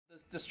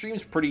the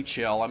stream's pretty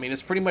chill. I mean,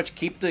 it's pretty much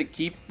keep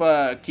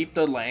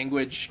the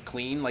language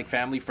clean, like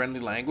family-friendly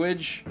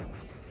language.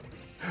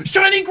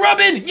 Shiny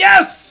Grubbin!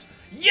 Yes!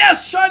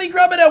 Yes! Shiny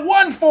Grubbin at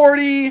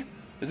 140!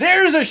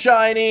 There's a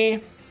shiny.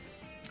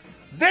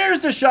 There's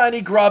the shiny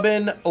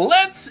Grubbin.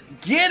 Let's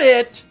get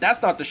it!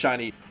 That's not the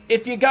shiny.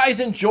 If you guys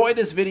enjoyed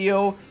this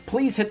video,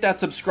 please hit that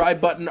subscribe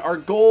button. Our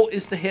goal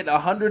is to hit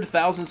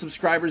 100,000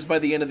 subscribers by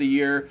the end of the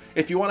year.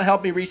 If you want to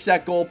help me reach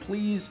that goal,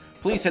 please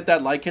hit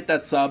that like, hit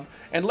that sub,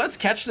 and let's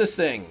catch this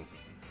thing.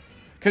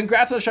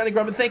 Congrats on the shiny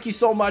Grubbin. Thank you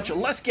so much.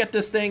 Let's get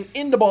this thing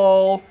in the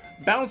ball.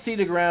 Bouncy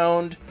to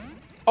ground.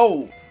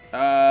 Oh,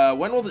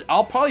 when will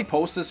I'll probably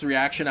post this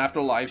reaction after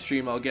the live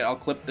stream. I'll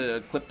clip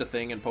the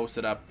thing and post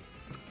it up.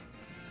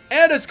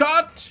 And it's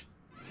caught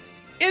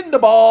in the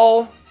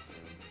ball.